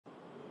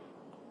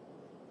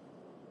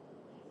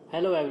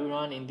Hello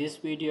everyone, in this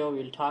video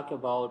we'll talk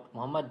about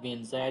Mohamed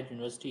bin Zayed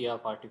University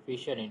of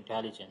Artificial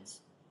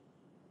Intelligence.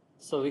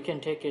 So we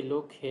can take a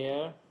look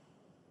here.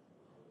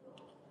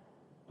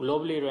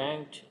 Globally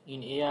ranked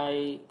in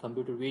AI,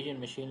 computer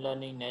vision, machine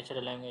learning,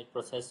 natural language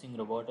processing,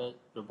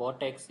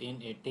 robotics in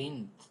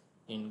 18th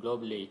in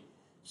globally.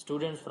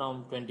 Students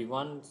from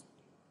 21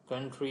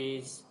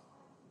 countries,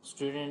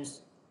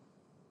 students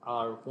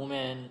are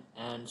women,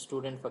 and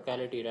student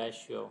faculty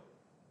ratio.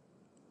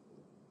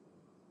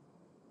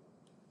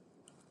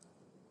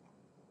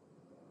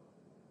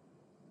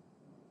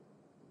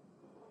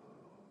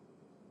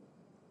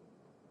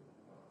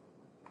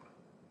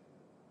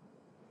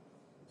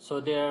 So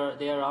they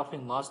are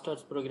offering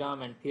master's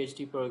program and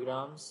PhD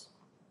programs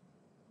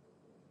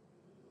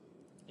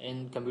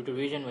in computer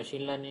vision,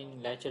 machine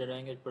learning, natural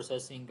language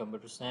processing,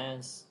 computer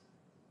science.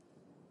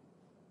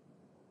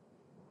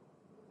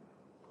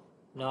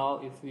 Now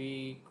if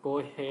we go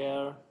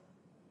here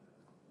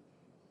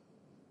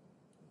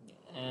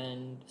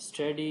and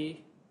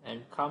study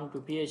and come to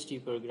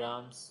PhD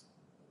programs,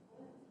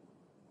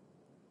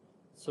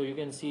 so you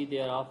can see they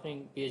are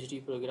offering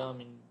PhD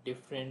program in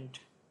different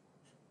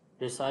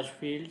research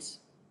fields.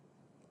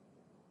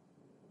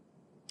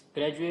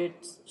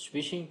 Graduates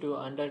wishing to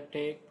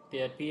undertake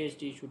their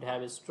PhD should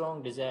have a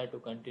strong desire to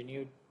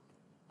contribute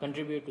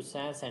to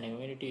science and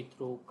humanity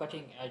through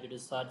cutting-edge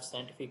research,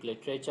 scientific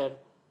literature,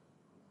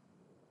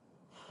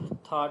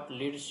 thought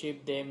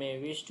leadership. They may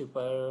wish to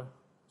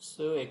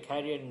pursue a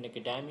career in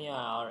academia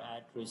or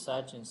at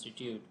research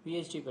institute.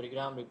 PhD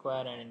program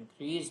require an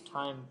increased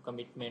time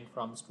commitment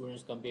from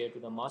students compared to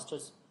the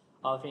master's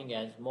offering,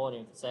 as more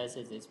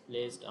emphasis is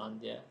placed on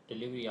the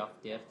delivery of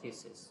their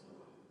thesis.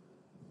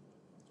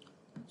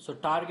 So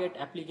target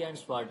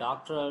applicants for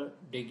doctoral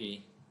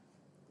degree.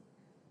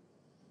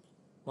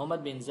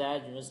 Mohamed bin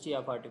Zayed University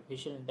of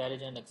Artificial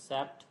Intelligence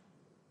accept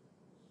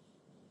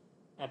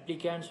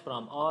applicants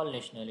from all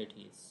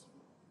nationalities,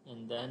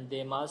 and then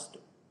they must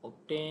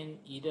obtain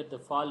either the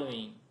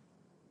following: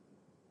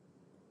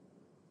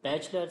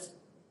 bachelor's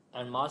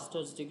and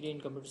master's degree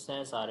in computer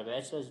science, or a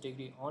bachelor's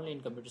degree only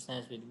in computer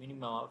science with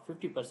minimum of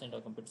 50%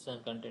 of computer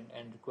science content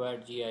and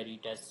required GRE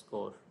test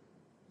score.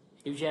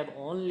 If you have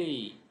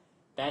only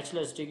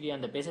bachelor's degree,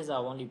 on the basis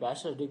of only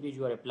bachelor's degree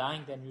you are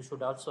applying, then you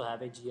should also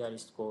have a GRE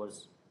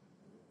scores.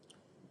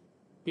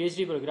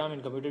 PhD program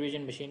in computer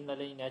vision, machine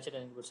learning, natural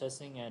language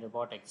processing, and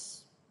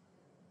robotics.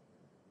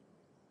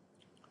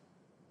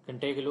 You can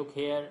take a look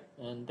here,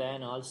 and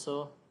then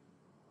also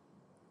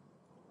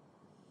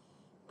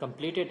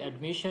completed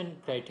admission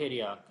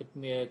criteria.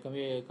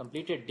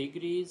 Completed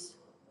degrees,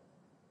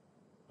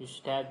 you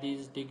should have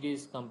these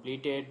degrees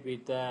completed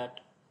with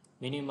that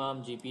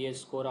minimum GPA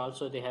score.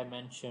 Also they have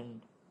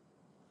mentioned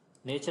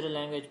natural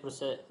language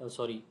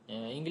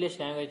English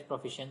language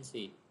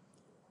proficiency.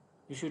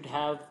 You should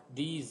have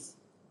these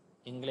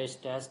English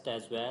test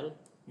as well.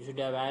 You should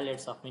have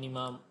IELTS of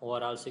minimum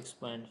overall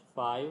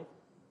 6.5.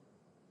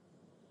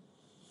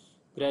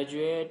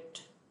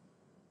 Graduate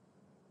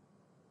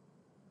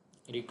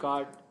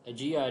record a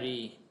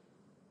GRE.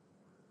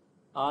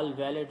 All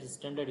valid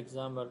standard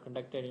exams are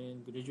conducted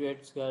in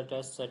graduate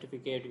test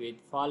certificate with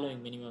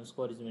following minimum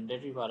score is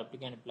mandatory for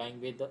applicant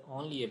applying with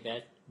only a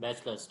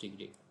bachelor's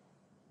degree.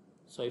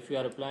 So if you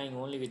are applying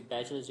only with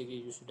bachelor's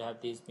degree, you should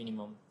have these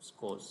minimum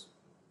scores.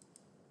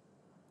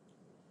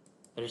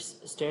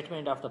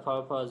 Statement of the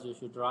purpose, you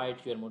should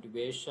write your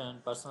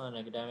motivation, personal and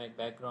academic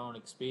background,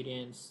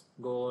 experience,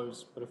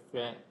 goals,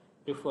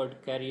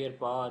 preferred career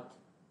path,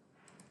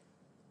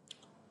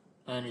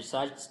 and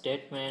research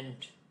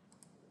statement,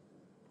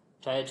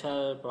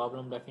 title,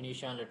 problem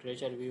definition,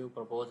 literature review,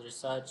 proposed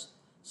research,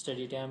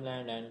 study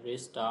timeline, and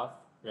list of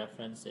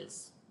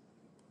references.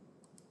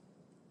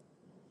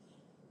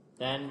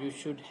 Then you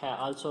should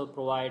also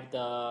provide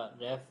the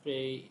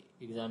referee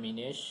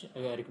examination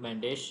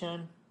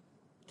recommendation.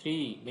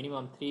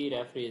 Minimum 3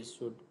 referees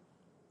should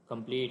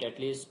complete at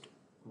least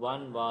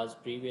one was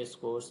previous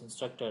course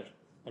instructor,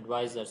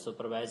 advisor,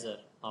 supervisor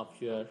of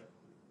your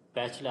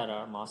bachelor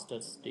or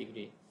master's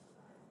degree.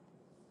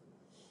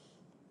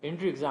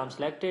 Entry exam.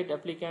 Selected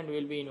applicant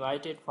will be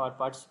invited for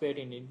participate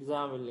in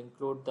exam will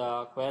include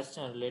the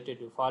question related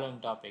to following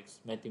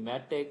topics: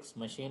 mathematics,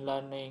 machine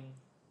learning,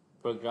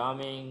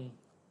 programming,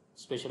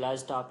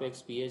 specialized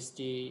topics,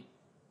 PhD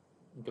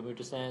in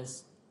computer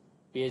science,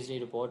 PhD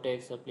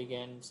robotics.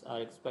 Applicants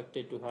are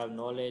expected to have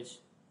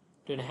knowledge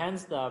to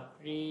enhance the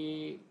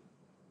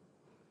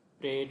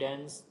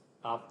preparedness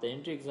of the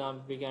entry exam.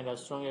 Applicants are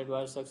strongly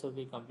advised to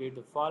successfully complete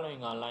the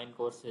following online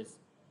courses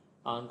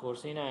on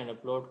Coursera and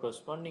upload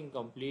corresponding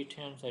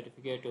completion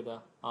certificate to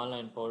the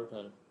online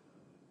portal.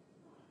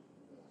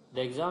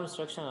 The exam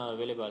instructions are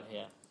available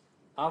here.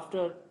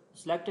 After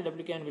selected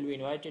applicant will be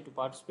invited to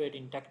participate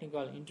in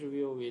technical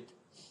interview with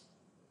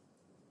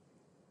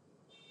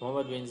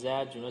Mohamed bin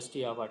Zayed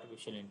University of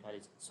Artificial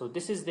Intelligence. So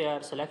this is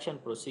their selection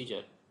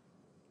procedure.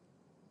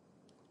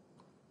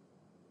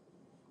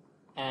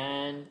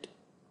 And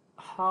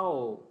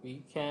how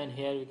we can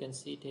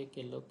see, take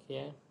a look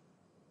here.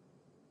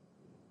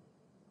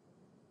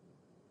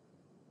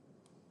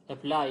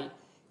 apply,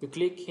 you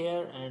click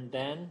here, and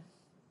then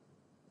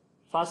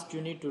first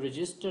you need to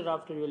register.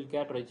 After you will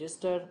get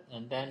registered,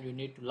 and then you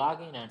need to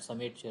log in and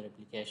submit your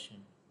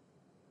application.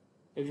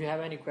 If you have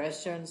any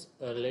questions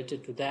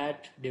related to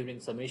that during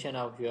submission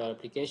of your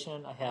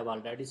application, I have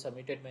already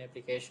submitted my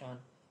application.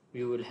 If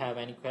you will have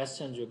any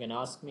questions, you can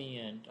ask me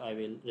and I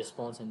will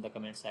respond in the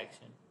comment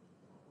section.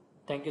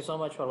 Thank you so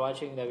much for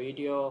watching the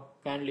video.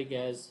 Kindly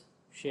guys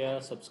share,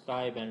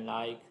 subscribe and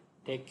like.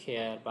 Take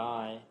care.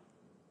 Bye.